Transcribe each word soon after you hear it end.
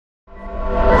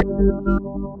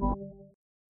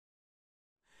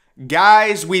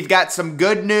Guys, we've got some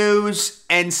good news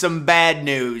and some bad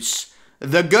news.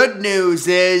 The good news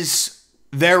is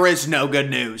there is no good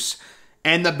news.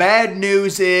 And the bad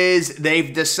news is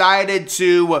they've decided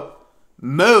to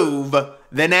move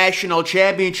the national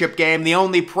championship game. The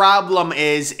only problem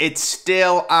is it's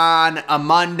still on a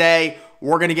Monday.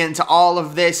 We're going to get into all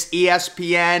of this.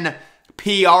 ESPN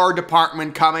PR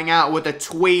department coming out with a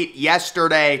tweet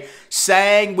yesterday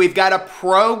saying we've got a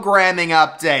programming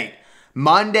update.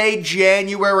 Monday,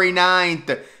 January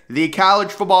 9th, the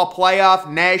College Football Playoff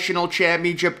National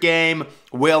Championship game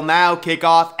will now kick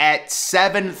off at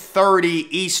 7:30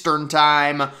 Eastern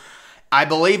Time. I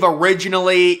believe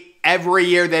originally every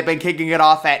year they've been kicking it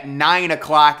off at 9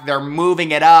 o'clock. They're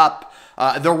moving it up.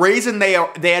 The reason they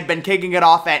had been kicking it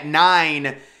off at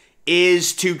 9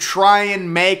 is to try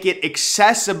and make it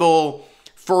accessible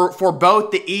for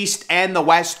both the East and the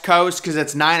West Coast, because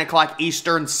it's 9 o'clock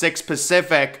Eastern, 6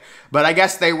 Pacific. But I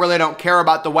guess they really don't care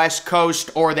about the West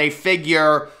Coast, or they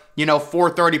figure,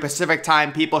 4:30 Pacific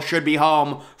time, people should be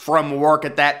home from work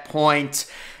at that point.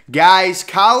 Guys,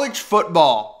 college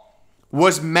football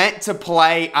was meant to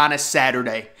play on a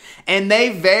Saturday, and they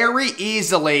very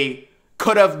easily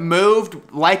could have moved,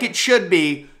 like it should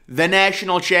be, the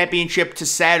national championship to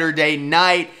Saturday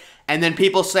night. And then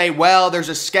people say, well, there's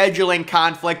a scheduling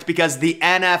conflict because the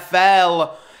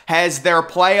NFL has their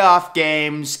playoff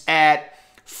games at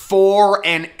 4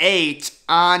 and 8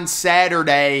 on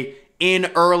Saturday in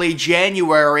early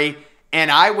January. And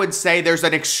I would say there's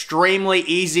an extremely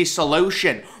easy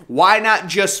solution. Why not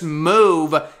just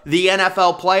move the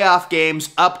NFL playoff games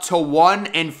up to 1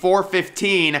 and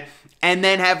 4:15 and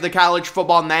then have the College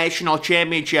Football National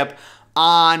Championship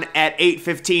on at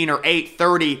 8:15 or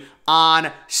 8:30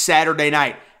 on Saturday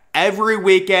night? Every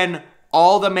weekend,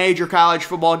 all the major college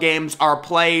football games are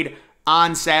played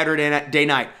on Saturday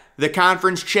night. The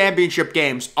conference championship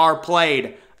games are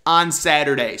played on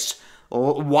Saturdays.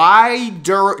 Why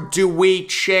do we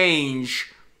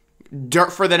change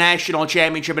for the national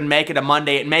championship and make it a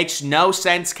Monday? It makes no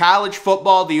sense. College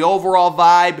football, the overall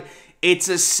vibe, it's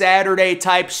a Saturday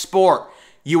type sport.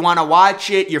 You want to watch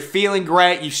it, you're feeling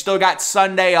great, you still got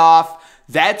Sunday off.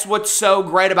 That's what's so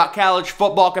great about college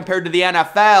football compared to the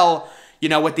NFL.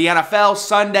 With the NFL,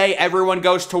 Sunday, everyone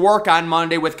goes to work on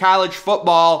Monday. With college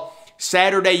football,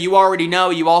 Saturday, you already know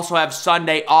you also have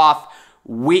Sunday off.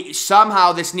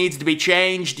 Somehow this needs to be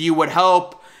changed. You would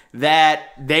hope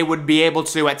that they would be able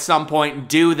to at some point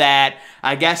do that.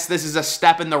 I guess this is a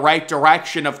step in the right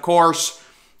direction. Of course,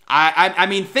 I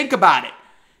mean, think about it.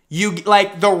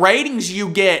 The ratings you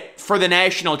get for the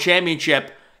national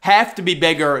championship have to be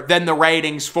bigger than the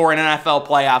ratings for an NFL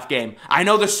playoff game. I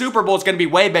know the Super Bowl is going to be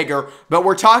way bigger, but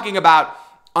we're talking about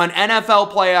an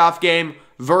NFL playoff game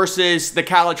versus the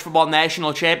College Football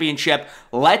National Championship.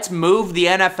 Let's move the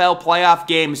NFL playoff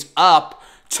games up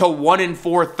to 1 and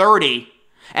 4:30.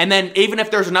 And then even if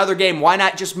there's another game, why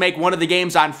not just make one of the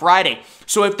games on Friday?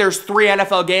 So if there's 3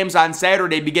 NFL games on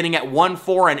Saturday beginning at 1,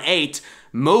 4, and 8,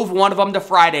 move one of them to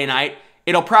Friday night.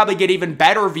 It'll probably get even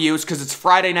better views because it's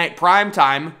Friday night prime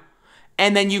time.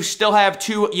 And then you still have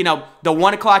the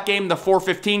 1 o'clock game, the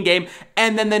 4:15 game,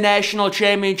 and then the national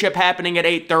championship happening at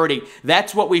 8:30.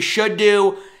 That's what we should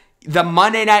do. The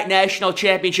Monday night national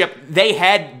championship,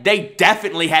 they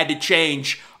definitely had to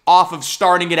change off of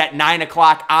starting it at 9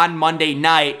 o'clock on Monday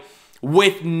night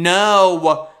with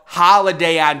no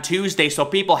holiday on Tuesday, so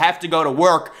people have to go to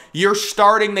work. You're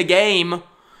starting the game,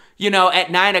 at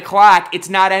 9 o'clock. It's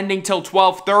not ending till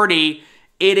 12:30.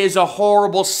 It is a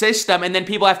horrible system, and then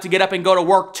people have to get up and go to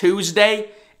work Tuesday,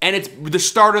 and it's the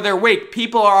start of their week.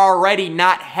 People are already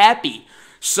not happy.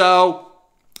 So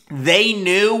they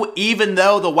knew, even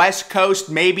though the West Coast,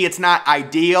 maybe it's not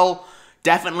ideal,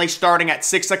 definitely starting at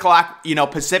 6 o'clock,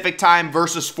 Pacific time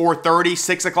versus 4:30,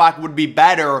 6 o'clock would be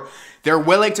better. They're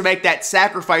willing to make that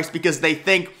sacrifice because they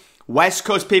think West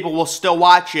Coast people will still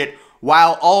watch it,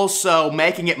 while also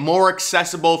making it more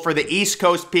accessible for the East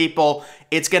Coast people.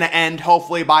 It's going to end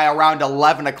hopefully by around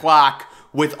 11 o'clock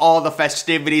with all the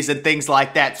festivities and things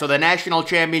like that. So the national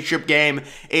championship game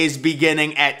is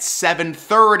beginning at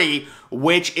 7:30,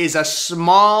 which is a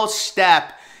small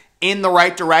step in the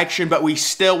right direction, but we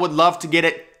still would love to get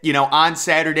it, on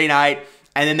Saturday night.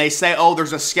 And then they say, oh,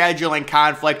 there's a scheduling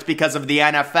conflict because of the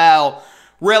NFL.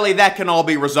 Really, that can all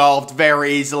be resolved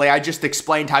very easily. I just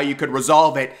explained how you could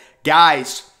resolve it.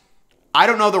 Guys, I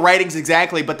don't know the ratings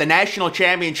exactly, but the national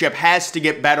championship has to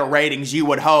get better ratings, you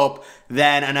would hope,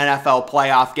 than an NFL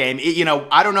playoff game.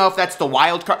 I don't know if that's the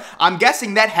wild card. I'm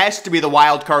guessing that has to be the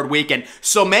wild card weekend.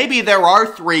 So maybe there are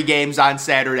 3 games on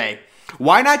Saturday.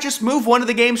 Why not just move one of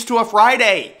the games to a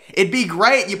Friday? It'd be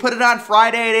great. You put it on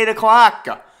Friday at 8 o'clock.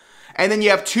 And then you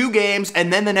have 2 games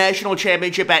and then the national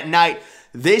championship at night.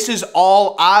 This is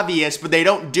all obvious, but they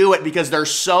don't do it because they're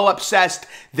so obsessed.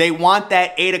 They want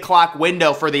that 8 o'clock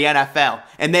window for the NFL.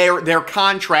 And they're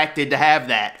contracted to have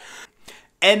that.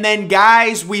 And then,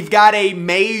 guys, we've got a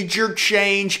major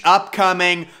change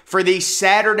upcoming for the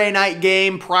Saturday night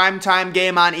game, primetime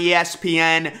game on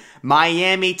ESPN.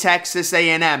 Miami, Texas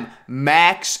A&M.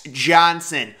 Max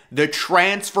Johnson, the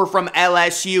transfer from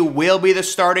LSU, will be the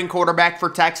starting quarterback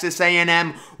for Texas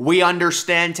A&M. We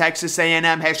understand Texas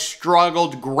A&M has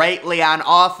struggled greatly on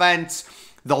offense.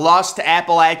 The loss to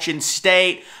Appalachian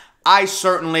State. I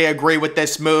certainly agree with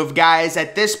this move, guys.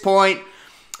 At this point,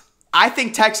 I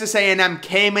think Texas A&M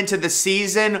came into the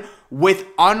season with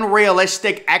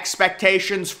unrealistic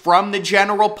expectations from the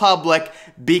general public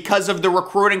because of the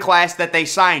recruiting class that they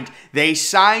signed. They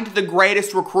signed the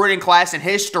greatest recruiting class in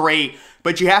history,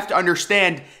 but you have to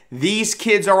understand, these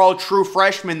kids are all true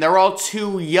freshmen. They're all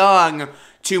too young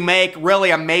to make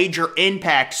really a major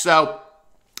impact. So,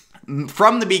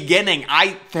 from the beginning,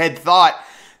 I had thought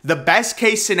the best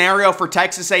case scenario for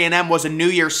Texas A&M was a New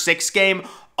Year's Six game.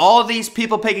 All these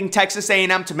people picking Texas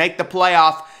A&M to make the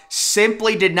playoff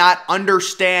simply did not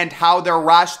understand how their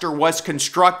roster was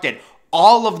constructed.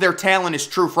 All of their talent is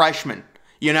true freshmen,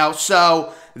 you know?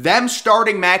 So them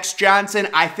starting Max Johnson,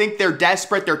 I think they're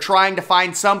desperate. They're trying to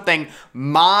find something.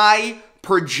 My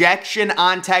projection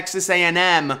on Texas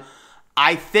A&M,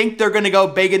 I think they're going to go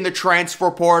big in the transfer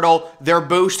portal. Their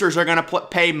boosters are going to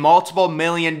pay multiple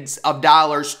millions of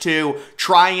dollars to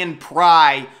try and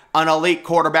pry an elite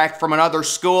quarterback from another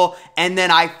school. And then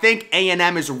I think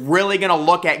A&M is really going to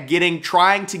look at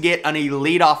trying to get an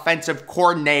elite offensive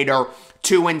coordinator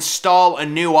to install a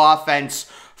new offense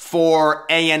for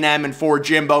A&M and for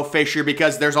Jimbo Fisher,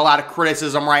 because there's a lot of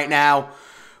criticism right now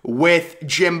with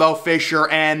Jimbo Fisher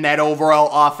and that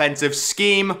overall offensive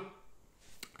scheme.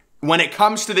 When it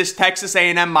comes to this Texas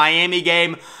A&M Miami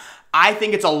game, I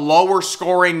think it's a lower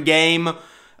scoring game.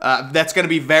 That's going to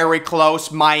be very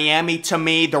close. Miami, to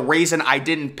me, the reason I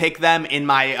didn't pick them in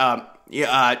my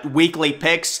weekly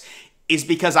picks is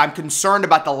because I'm concerned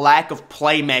about the lack of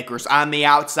playmakers on the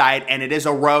outside, and it is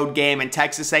a road game, and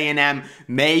Texas A&M,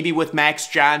 maybe with Max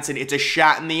Johnson, it's a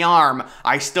shot in the arm.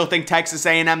 I still think Texas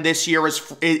A&M this year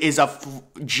is a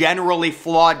generally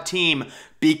flawed team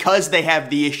because they have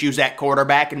the issues at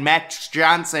quarterback, and Max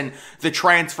Johnson, the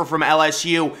transfer from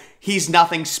LSU, he's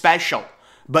nothing special.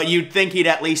 But you'd think he'd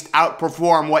at least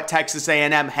outperform what Texas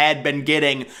A&M had been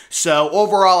getting. So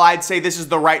overall, I'd say this is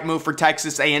the right move for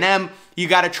Texas A&M. You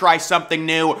got to try something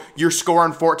new. You're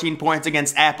scoring 14 points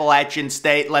against Appalachian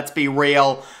State. Let's be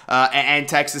real. And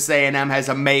Texas A&M has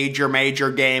a major,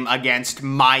 major game against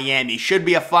Miami. Should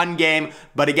be a fun game.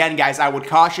 But again, guys, I would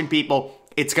caution people,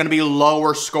 it's going to be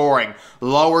lower scoring.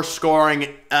 Lower scoring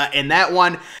in that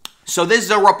one. So this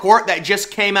is a report that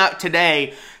just came out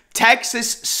today. Texas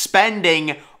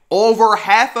spending over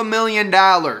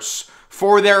 $500,000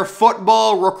 for their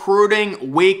football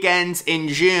recruiting weekends in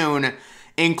June,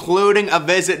 including a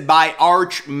visit by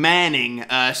Arch Manning.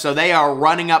 So they are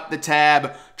running up the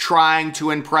tab, trying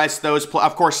to impress those.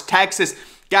 Of course, Texas.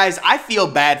 Guys, I feel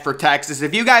bad for Texas.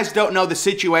 If you guys don't know the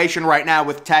situation right now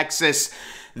with Texas,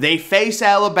 they face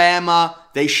Alabama.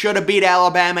 They should have beat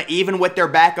Alabama even with their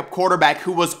backup quarterback,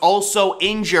 who was also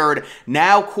injured.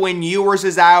 Now Quinn Ewers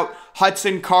is out.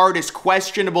 Hudson Card is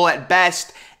questionable at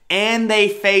best. And they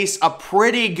face a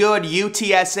pretty good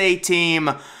UTSA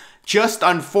team. Just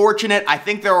unfortunate. I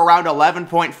think they're around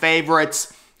 11-point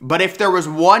favorites. But if there was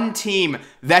one team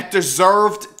that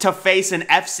deserved to face an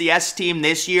FCS team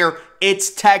this year,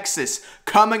 it's Texas.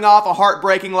 Coming off a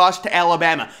heartbreaking loss to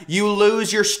Alabama. You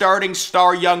lose your starting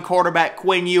star young quarterback,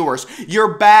 Quinn Ewers.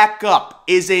 Your backup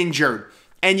is injured.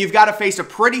 And you've got to face a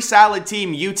pretty solid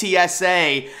team,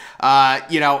 UTSA.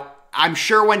 I'm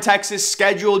sure when Texas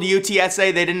scheduled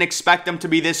UTSA, they didn't expect them to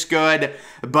be this good,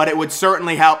 but it would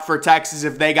certainly help for Texas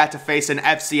if they got to face an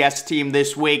FCS team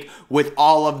this week with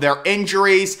all of their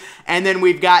injuries. And then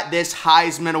we've got this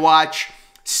Heisman watch: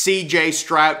 CJ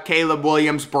Stroud, Caleb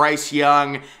Williams, Bryce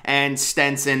Young, and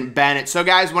Stetson Bennett. So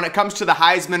guys, when it comes to the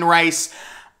Heisman race,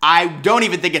 I don't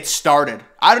even think it's started.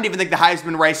 I don't even think the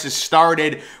Heisman race has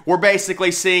started. We're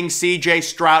basically seeing CJ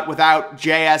Stroud without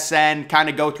JSN kind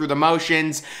of go through the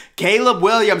motions. Caleb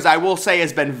Williams, I will say,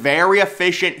 has been very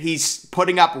efficient. He's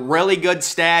putting up really good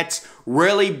stats,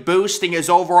 really boosting his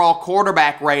overall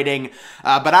quarterback rating.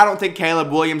 But I don't think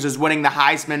Caleb Williams is winning the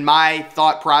Heisman. My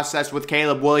thought process with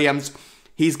Caleb Williams,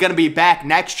 He's going to be back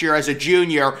next year as a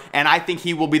junior, and I think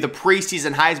he will be the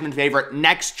preseason Heisman favorite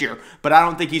next year, but I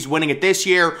don't think he's winning it this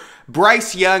year.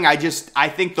 Bryce Young, I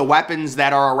think the weapons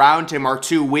that are around him are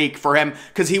too weak for him,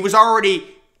 because it was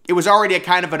already a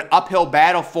kind of an uphill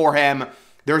battle for him.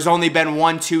 There's only been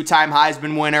one two-time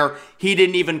Heisman winner. He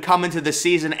didn't even come into the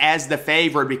season as the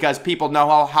favorite because people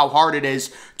know how hard it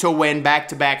is to win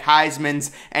back-to-back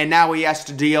Heismans, and now he has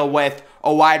to deal with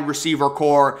a wide receiver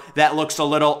core that looks a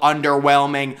little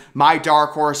underwhelming. My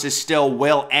dark horse is still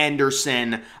Will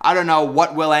Anderson. I don't know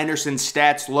what Will Anderson's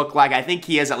stats look like. I think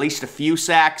he has at least a few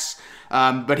sacks,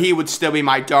 but he would still be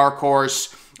my dark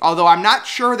horse. Although I'm not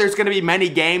sure there's going to be many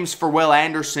games for Will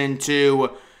Anderson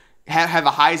to have a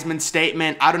Heisman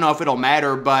statement. I don't know if it'll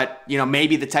matter, but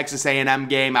maybe the Texas A&M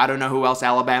game. I don't know who else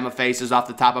Alabama faces off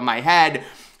the top of my head,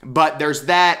 but there's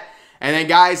that. And then,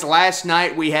 guys, last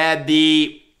night we had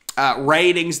the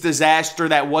ratings disaster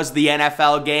that was the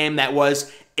NFL game that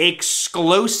was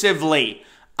exclusively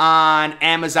on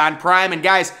Amazon Prime. And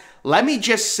guys, let me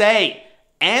just say,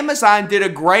 Amazon did a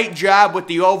great job with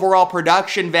the overall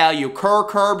production value.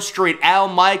 Kirk Herbstreit, Al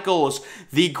Michaels,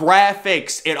 the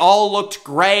graphics, it all looked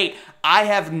great. I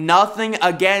have nothing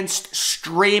against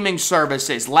streaming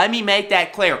services. Let me make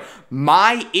that clear.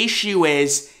 My issue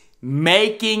is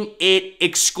making it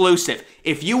exclusive.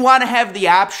 If you want to have the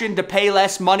option to pay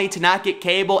less money to not get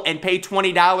cable and pay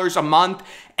 $20 a month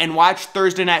and watch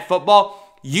Thursday Night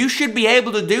Football, you should be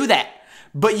able to do that.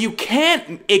 But you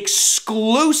can't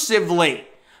exclusively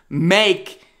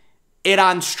make it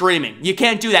on streaming. You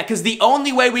can't do that because the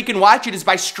only way we can watch it is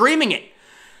by streaming it.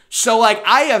 So,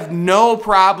 I have no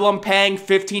problem paying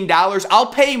 $15. I'll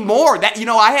pay more.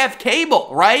 I have cable,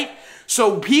 right?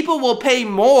 So people will pay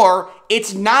more.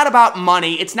 It's not about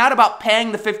money. It's not about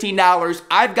paying the $15.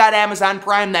 I've got Amazon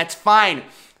Prime. That's fine.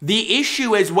 The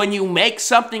issue is when you make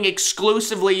something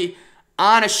exclusively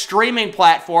on a streaming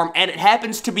platform and it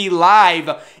happens to be live,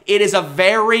 it is a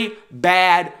very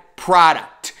bad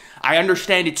product. I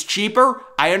understand it's cheaper.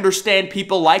 I understand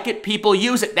people like it. People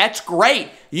use it. That's great.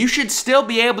 You should still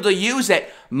be able to use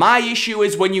it. My issue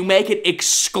is when you make it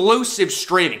exclusive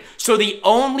streaming. So the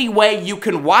only way you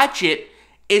can watch it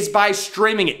is by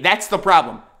streaming it. That's the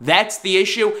problem. That's the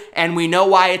issue. And we know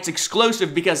why it's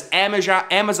exclusive because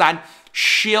Amazon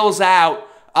shills out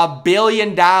 $1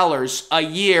 billion a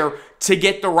year to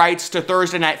get the rights to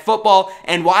Thursday Night Football.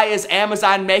 And why is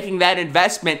Amazon making that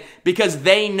investment? Because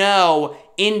they know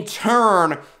in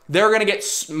turn they're going to get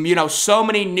so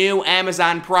many new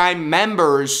Amazon Prime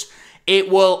members. It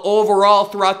will overall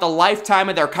throughout the lifetime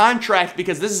of their contract,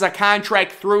 because this is a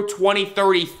contract through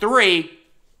 2033,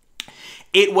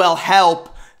 it will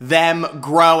help them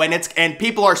grow. And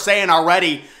people are saying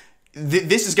already,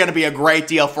 this is going to be a great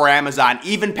deal for Amazon.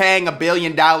 Even paying $1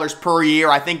 billion per year,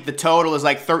 I think the total is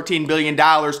like $13 billion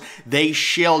they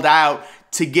shilled out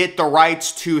to get the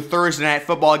rights to Thursday Night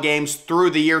Football games through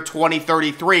the year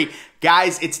 2033.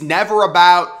 Guys, it's never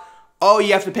about, oh,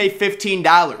 you have to pay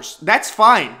 $15. That's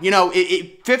fine.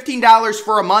 $15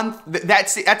 for a month,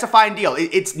 that's a fine deal.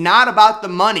 It's not about the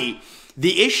money.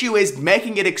 The issue is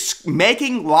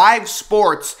making live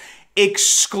sports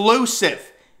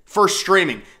exclusive for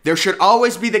streaming. There should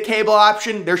always be the cable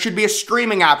option. There should be a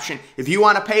streaming option. If you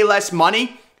want to pay less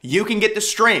money, you can get the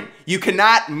stream. You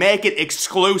cannot make it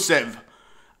exclusive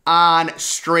on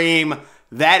stream.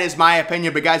 That is my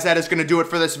opinion. But guys, that is going to do it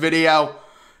for this video.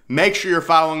 Make sure you're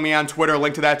following me on Twitter.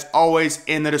 Link to that's always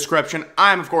in the description.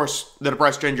 I'm, of course, the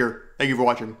Depressed Ginger. Thank you for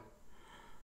watching.